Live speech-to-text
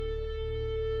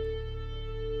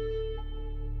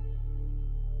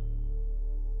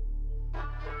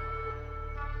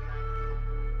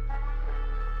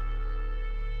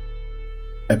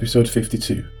Episode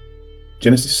 52,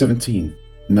 Genesis 17,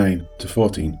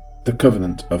 9-14, the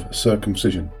covenant of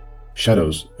circumcision,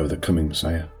 shadows of the coming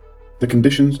Messiah. The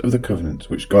conditions of the covenant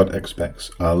which God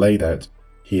expects are laid out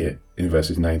here in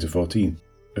verses 9-14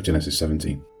 of Genesis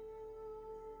 17.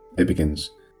 It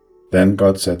begins, "Then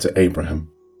God said to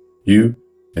Abraham, you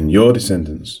and your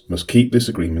descendants must keep this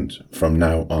agreement from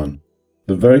now on."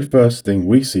 The very first thing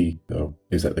we see, though,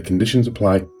 is that the conditions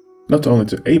apply not only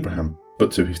to Abraham, but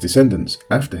to his descendants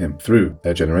after him through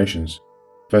their generations.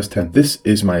 Verse 10, "This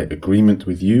is my agreement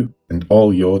with you and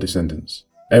all your descendants.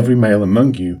 Every male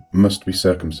among you must be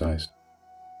circumcised."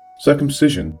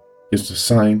 Circumcision is the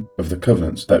sign of the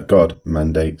covenant that God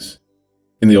mandates.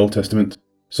 In the Old Testament,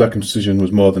 circumcision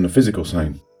was more than a physical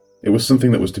sign. It was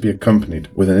something that was to be accompanied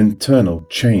with an internal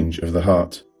change of the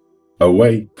heart,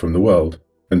 away from the world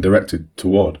and directed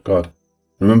toward God.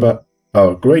 Remember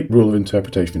our great rule of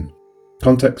interpretation: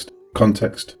 context,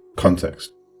 context,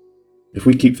 context. If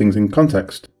we keep things in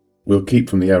context, we'll keep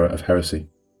from the error of heresy.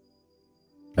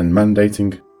 And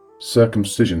mandating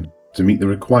circumcision to meet the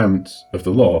requirements of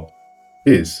the law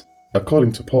is,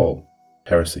 according to Paul,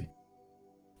 heresy.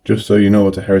 Just so you know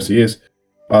what a heresy is,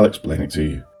 I'll explain it to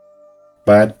you.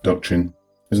 Bad doctrine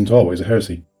isn't always a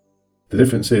heresy. The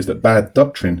difference is that bad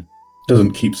doctrine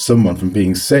doesn't keep someone from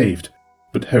being saved,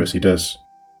 but heresy does.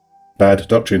 Bad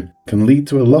doctrine can lead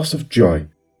to a loss of joy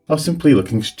or simply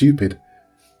looking stupid,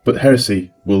 but heresy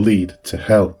will lead to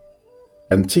hell.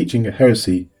 And teaching a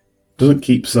heresy doesn't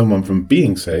keep someone from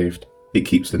being saved, it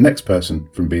keeps the next person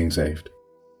from being saved.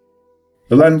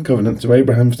 The land covenant to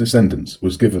Abraham's descendants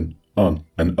was given on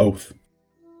an oath.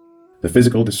 The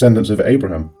physical descendants of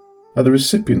Abraham are the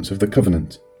recipients of the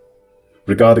covenant.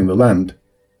 Regarding the land,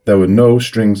 there were no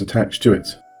strings attached to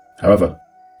it. However,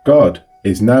 God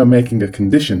is now making a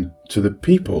condition to the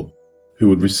people who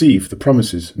would receive the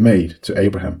promises made to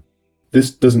Abraham.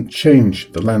 This doesn't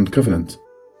change the land covenant,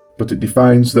 but it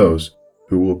defines those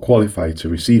who will qualify to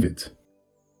receive it.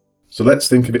 So let's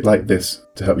think of it like this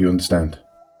to help you understand.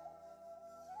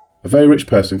 A very rich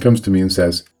person comes to me and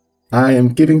says, "I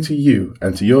am giving to you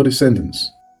and to your descendants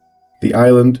the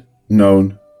island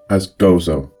known as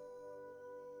Gozo."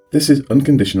 This is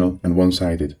unconditional and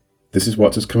one-sided. This is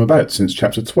what has come about since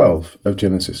chapter 12 of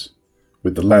Genesis,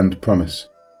 with the land promise.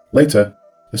 Later,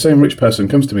 the same rich person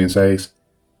comes to me and says,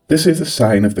 "This is the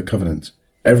sign of the covenant.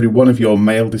 Every one of your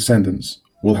male descendants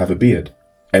will have a beard.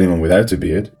 Anyone without a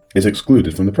beard is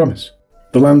excluded from the promise."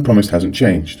 The land promise hasn't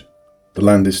changed. The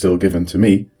land is still given to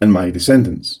me and my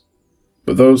descendants.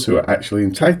 But those who are actually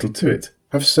entitled to it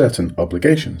have certain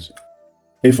obligations.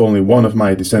 If only one of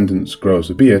my descendants grows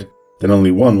a beard, then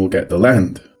only one will get the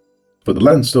land. But the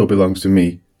land still belongs to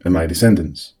me and my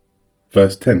descendants.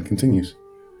 Verse 10 continues,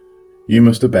 "You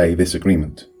must obey this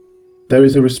agreement." There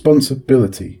is a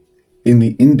responsibility in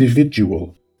the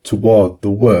individual toward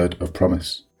the word of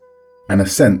promise. An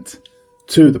assent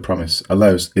to the promise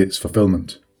allows its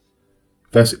fulfillment.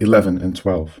 Verse 11 and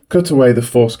 12, "Cut away the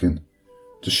foreskin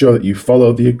to show that you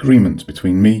follow the agreement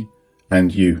between me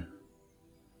and you.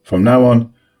 From now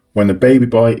on, when the baby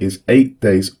boy is 8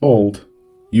 days old,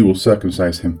 you will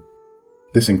circumcise him.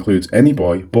 This includes any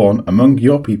boy born among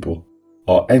your people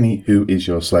or any who is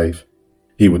your slave.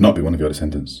 He would not be one of your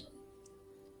descendants."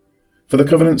 For the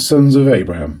covenant sons of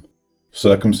Abraham,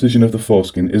 circumcision of the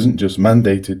foreskin isn't just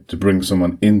mandated to bring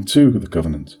someone into the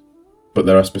covenant, but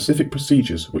there are specific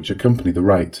procedures which accompany the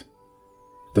rite.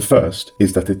 The first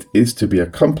is that it is to be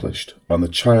accomplished on the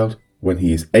child when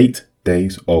he is 8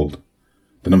 days old.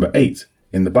 The number 8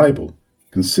 in the Bible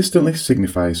consistently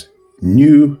signifies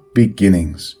new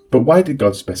beginnings. But why did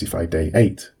God specify day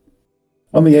 8?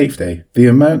 On the 8th day, the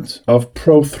amount of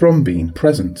prothrombine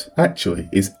present actually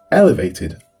is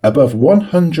elevated above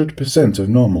 100% of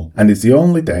normal, and is the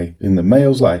only day in the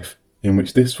male's life in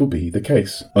which this will be the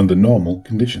case under normal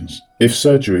conditions. If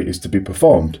surgery is to be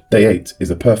performed, day 8 is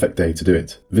a perfect day to do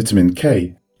it. Vitamin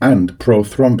K and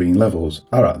prothrombine levels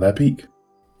are at their peak.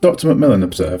 Dr. Macmillan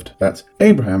observed that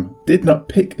Abraham did not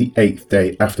pick the 8th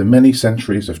day after many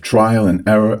centuries of trial and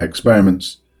error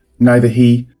experiments. Neither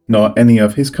he nor any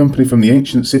of his company from the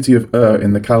ancient city of Ur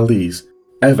in the Chaldees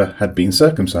ever had been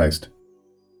circumcised.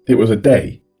 It was a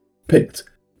day picked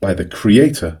by the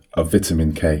creator of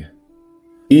vitamin K.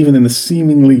 Even in the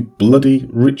seemingly bloody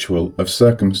ritual of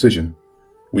circumcision,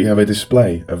 we have a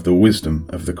display of the wisdom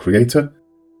of the Creator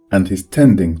and his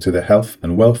tending to the health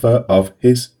and welfare of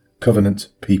his covenant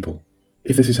people.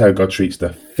 If this is how God treats the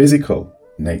physical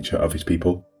nature of his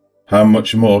people, how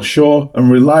much more sure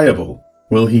and reliable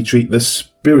will he treat the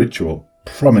spiritual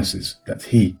promises that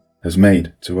he has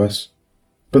made to us?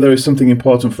 But there is something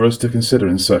important for us to consider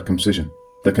in circumcision.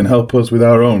 that can help us with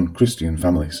our own Christian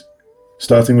families,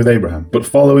 starting with Abraham, but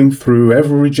following through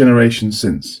every generation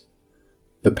since.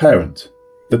 The parent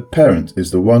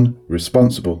is the one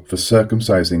responsible for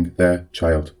circumcising their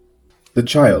child. The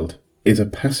child is a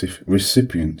passive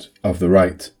recipient of the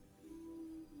rite.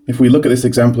 If we look at this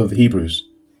example of the Hebrews,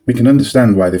 we can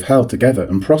understand why they've held together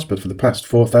and prospered for the past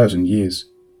 4,000 years.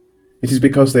 It is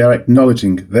because they are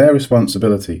acknowledging their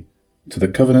responsibility to the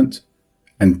covenant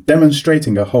and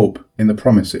demonstrating a hope in the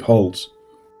promise it holds.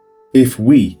 If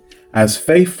we, as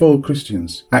faithful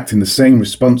Christians, act in the same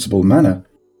responsible manner,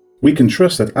 we can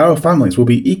trust that our families will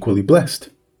be equally blessed.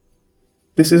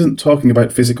 This isn't talking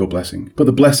about physical blessing, but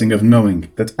the blessing of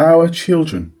knowing that our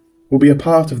children will be a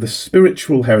part of the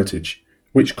spiritual heritage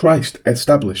which Christ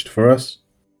established for us.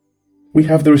 We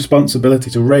have the responsibility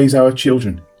to raise our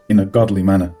children in a godly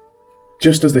manner,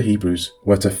 just as the Hebrews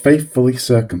were to faithfully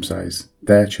circumcise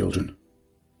their children.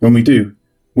 When we do,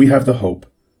 we have the hope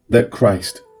that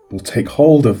Christ will take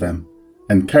hold of them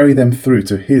and carry them through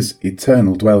to his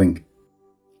eternal dwelling.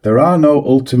 There are no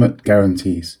ultimate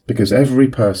guarantees because every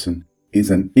person is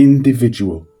an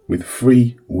individual with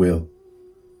free will.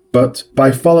 But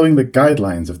by following the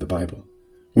guidelines of the Bible,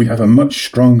 we have a much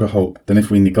stronger hope than if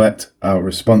we neglect our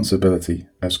responsibility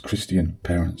as Christian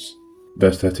parents.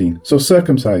 Verse 13. So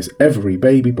circumcise every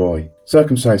baby boy.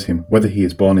 Circumcise him whether he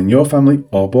is born in your family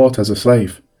or bought as a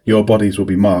slave. Your bodies will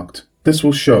be marked. This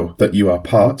will show that you are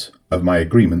part of my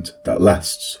agreement that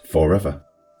lasts forever.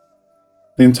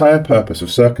 The entire purpose of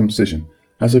circumcision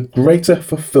has a greater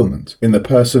fulfillment in the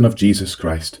person of Jesus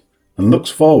Christ and looks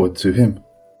forward to him.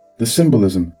 The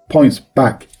symbolism points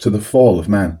back to the fall of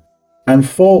man and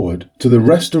forward to the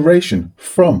restoration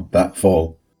from that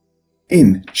fall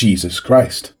in Jesus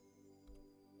Christ.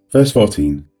 Verse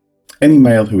 14. Any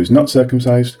male who is not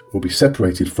circumcised will be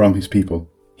separated from his people.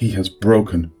 He has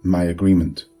broken my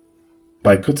agreement.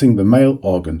 By cutting the male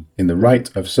organ in the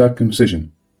rite of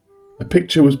circumcision, a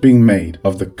picture was being made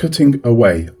of the cutting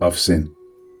away of sin.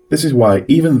 This is why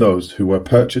even those who were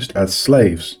purchased as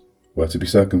slaves were to be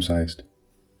circumcised.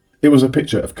 It was a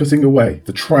picture of cutting away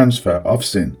the transfer of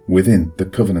sin within the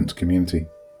covenant community.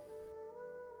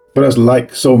 But as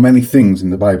like so many things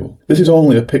in the Bible, this is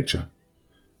only a picture.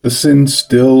 The sin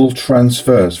still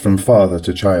transfers from father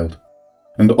to child,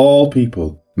 and all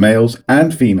people, males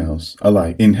and females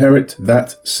alike, inherit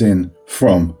that sin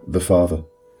from the father.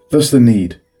 Thus the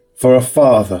need for a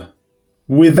father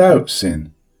without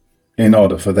sin in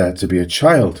order for there to be a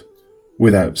child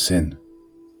without sin.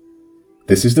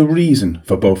 This is the reason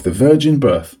for both the virgin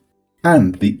birth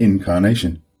and the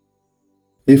incarnation.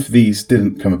 If these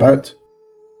didn't come about,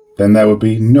 then there would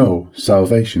be no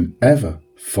salvation ever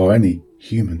for any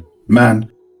human.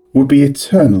 Man would be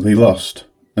eternally lost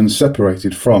and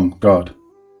separated from God.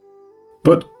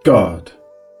 But God,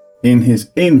 in his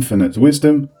infinite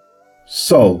wisdom,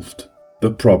 solved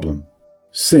the problem.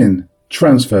 Sin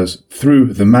transfers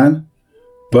through the man,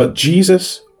 but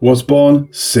Jesus was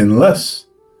born sinless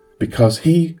because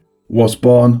he was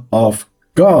born of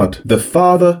God, the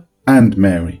Father and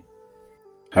Mary.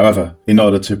 However, in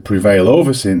order to prevail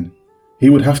over sin, he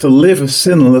would have to live a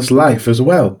sinless life as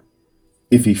well.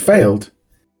 If he failed,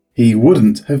 he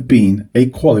wouldn't have been a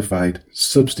qualified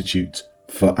substitute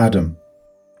for Adam.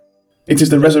 It is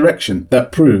the resurrection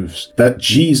that proves that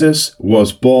Jesus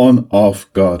was born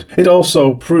of God. It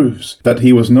also proves that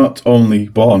he was not only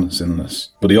born sinless,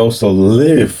 but he also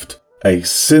lived a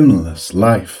sinless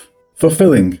life,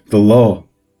 fulfilling the law.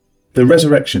 The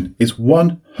resurrection is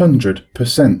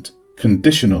 100%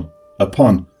 conditional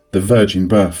upon the virgin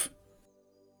birth.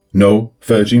 No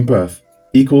virgin birth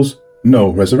equals no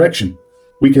resurrection.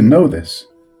 We can know this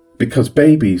because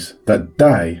babies that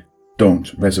die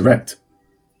don't resurrect.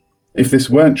 If this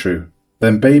weren't true,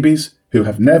 then babies who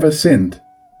have never sinned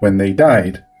when they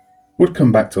died would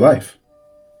come back to life.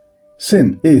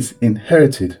 Sin is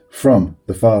inherited from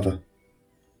the Father.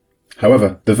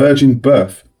 However, the virgin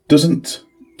birth doesn't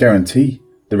guarantee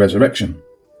the resurrection,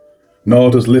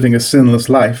 nor does living a sinless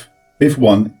life if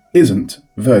one isn't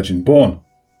virgin born.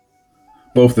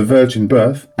 Both the virgin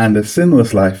birth and a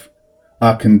sinless life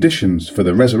are conditions for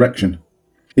the resurrection.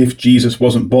 If Jesus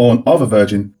wasn't born of a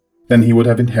virgin, then he would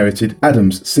have inherited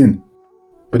Adam's sin.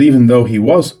 But even though he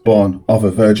was born of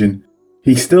a virgin,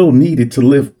 he still needed to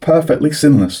live perfectly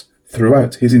sinless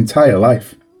throughout his entire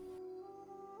life.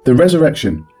 The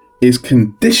resurrection is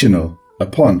conditional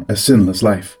upon a sinless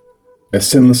life. A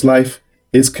sinless life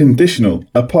is conditional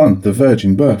upon the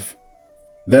virgin birth.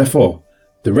 Therefore,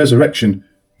 the resurrection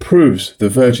proves the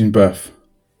virgin birth.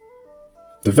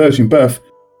 The virgin birth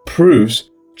proves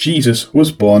Jesus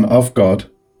was born of God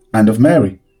and of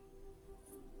Mary.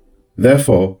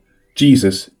 Therefore,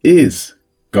 Jesus is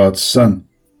God's Son,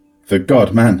 the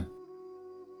God-man.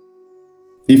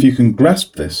 If you can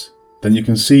grasp this, then you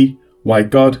can see why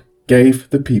God gave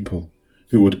the people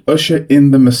who would usher in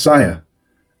the Messiah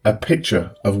a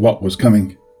picture of what was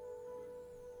coming.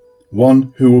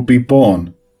 One who will be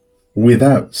born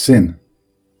without sin.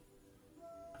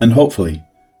 And hopefully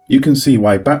you can see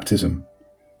why baptism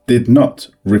did not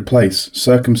replace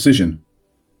circumcision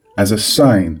as a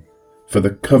sign for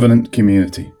the covenant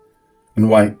community, and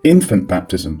why infant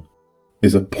baptism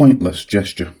is a pointless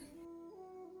gesture.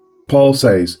 Paul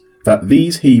says that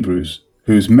these Hebrews,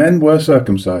 whose men were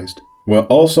circumcised, were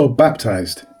also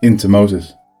baptized into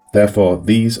Moses. Therefore,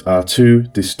 these are two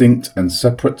distinct and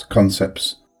separate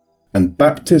concepts, and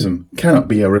baptism cannot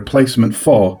be a replacement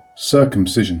for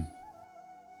circumcision.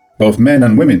 Both men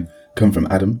and women come from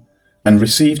Adam and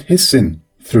received his sin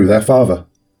through their father,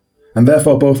 and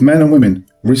therefore both men and women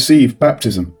receive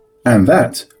baptism, and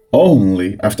that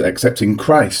only after accepting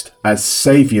Christ as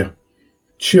Saviour.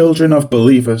 Children of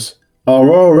believers are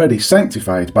already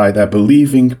sanctified by their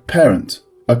believing parent,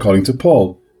 according to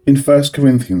Paul in 1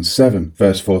 Corinthians 7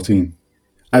 verse 14.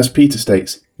 As Peter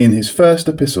states in his first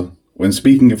epistle, when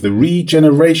speaking of the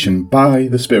regeneration by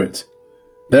the Spirit,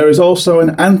 there is also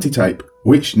an antitype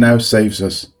which now saves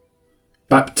us.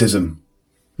 Baptism,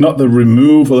 not the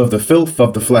removal of the filth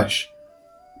of the flesh,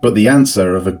 but the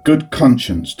answer of a good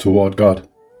conscience toward God,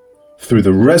 through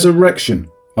the resurrection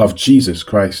of Jesus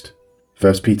Christ.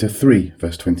 1 Peter 3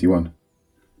 verse 21.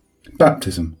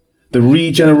 Baptism, the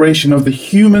regeneration of the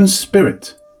human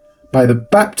spirit by the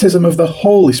baptism of the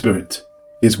Holy Spirit,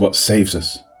 is what saves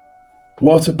us.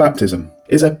 Water baptism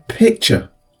is a picture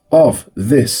of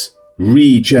this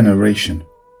regeneration.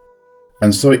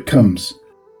 And so it comes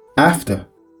after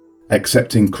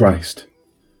accepting Christ,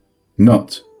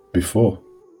 not before.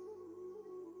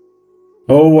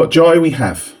 Oh, what joy we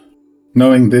have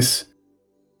knowing this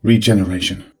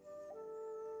regeneration.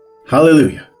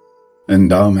 Hallelujah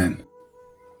and Amen.